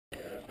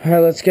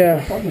Alright, let's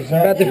go. I'm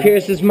about to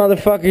pierce this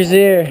motherfucker's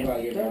ear.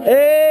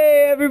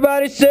 Hey,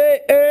 everybody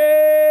say hey!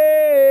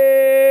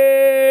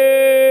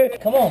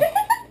 Come on.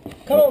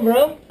 Come on,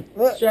 bro.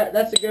 That's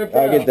a good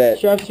I'll get that.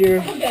 Straps to your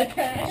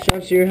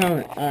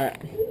helmet. Alright.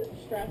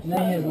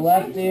 Then his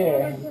left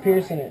ear. I'm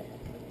piercing it.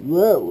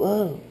 Whoa,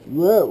 whoa,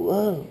 whoa,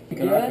 whoa.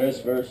 Can I piss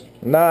first?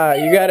 Nah,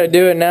 you gotta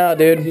do it now,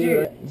 dude.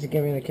 Just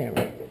give me the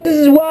camera. This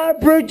is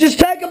waterproof. Just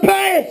take a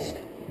piss!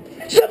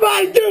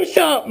 Somebody do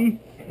something!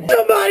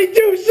 Somebody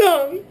do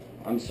something!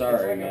 I'm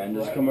sorry, man.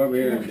 Just come over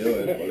here and do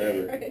it.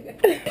 Whatever.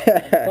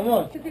 Come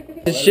on.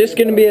 It's just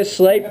gonna be a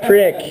slight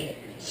prick.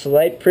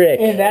 Slight prick.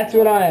 And that's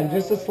what I am,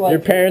 just a slight. Your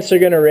parents are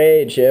gonna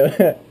rage, yo.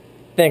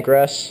 Think,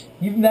 Russ.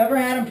 You've never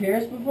had them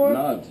pierced before?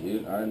 No,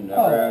 dude. I've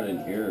never had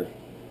an ear.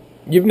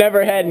 You've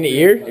never had an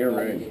ear?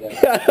 Earring.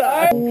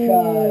 God,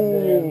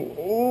 man.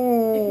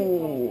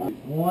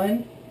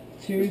 1,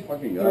 2,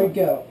 3,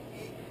 go.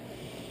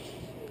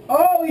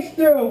 Oh, he's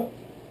through.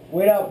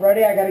 Wait up,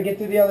 ready? I gotta get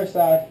to the other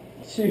side.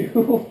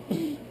 2.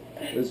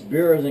 This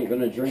beer isn't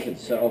gonna drink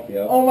itself,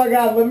 yo. Oh my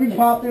God, let me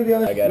pop through the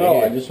other side.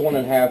 No, I just want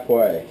it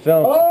halfway.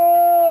 Film.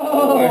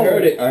 Oh! I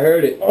heard it. I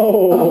heard it.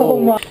 Oh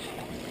my.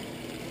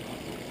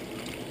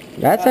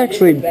 That's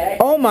actually.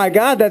 Oh my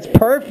God, that's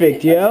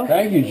perfect, yo.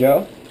 Thank you,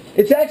 Joe.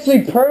 It's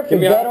actually perfect. Give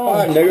me a right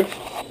high on. five, nigga.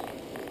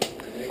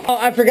 Oh,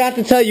 I forgot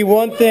to tell you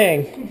one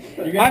thing.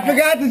 I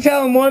forgot to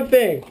tell him one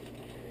thing.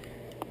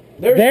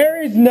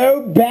 There is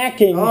no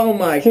backing Oh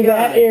my to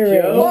that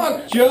earring. Joe.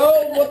 Fuck,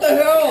 Joe. What the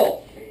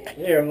hell?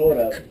 Here, hold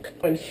up.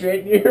 Went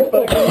straight in your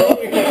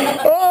fucking ear.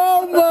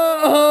 Oh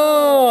my!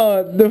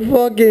 Oh, the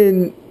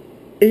fucking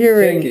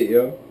earring. Take it,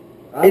 yo.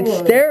 It's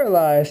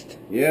sterilized.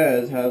 Yeah,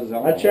 it has.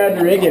 I tried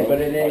to rig it, but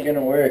it ain't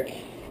gonna work.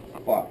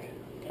 Fuck.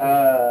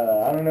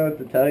 I don't know what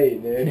to tell you,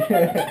 dude.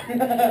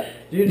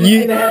 You're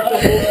just gonna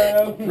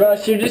have to,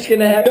 Russ, you're just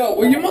gonna have to. Yo,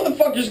 will you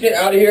motherfuckers get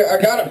out of here? I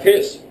gotta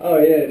piss. Oh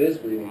yeah, it is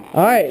bleeding.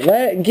 All right,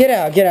 get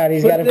out.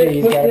 He's gotta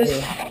pee. He's gotta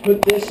pee.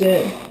 Put this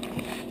in.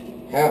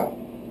 How?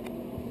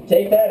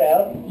 Take that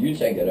out. You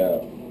take it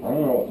out. I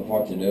don't know what the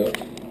fuck to do.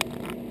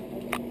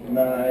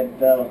 Nah, it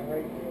fell.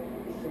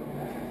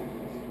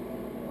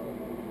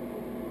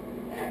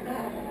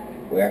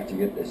 We have to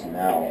get this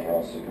now, or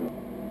else it's gonna.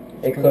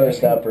 It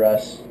closed up,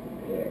 Russ.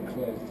 Yeah,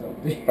 closed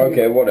up.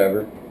 Okay,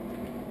 whatever.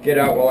 Get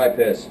out while I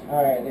piss.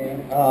 Alright,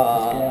 dude.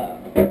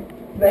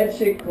 That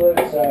shit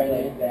closed. Sorry,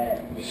 like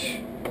that.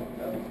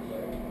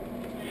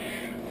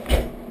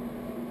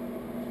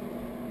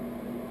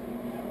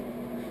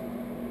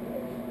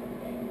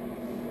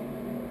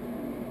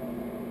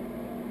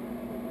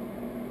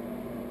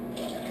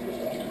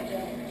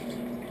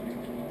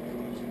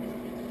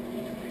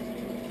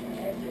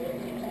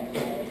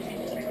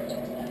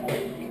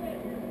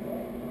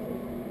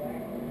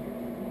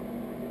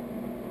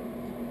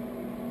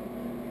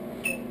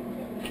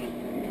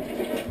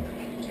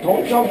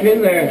 Don't jump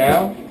in there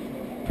now.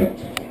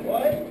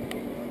 What?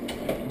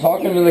 I'm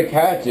talking to the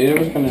cat, dude. It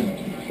was gonna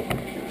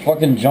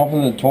fucking jump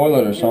in the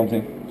toilet or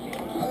something.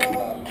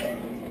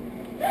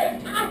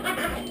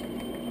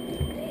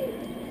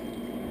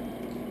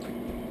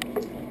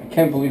 I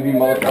can't believe you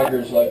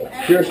motherfuckers like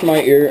pierced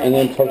my ear and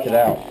then took it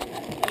out.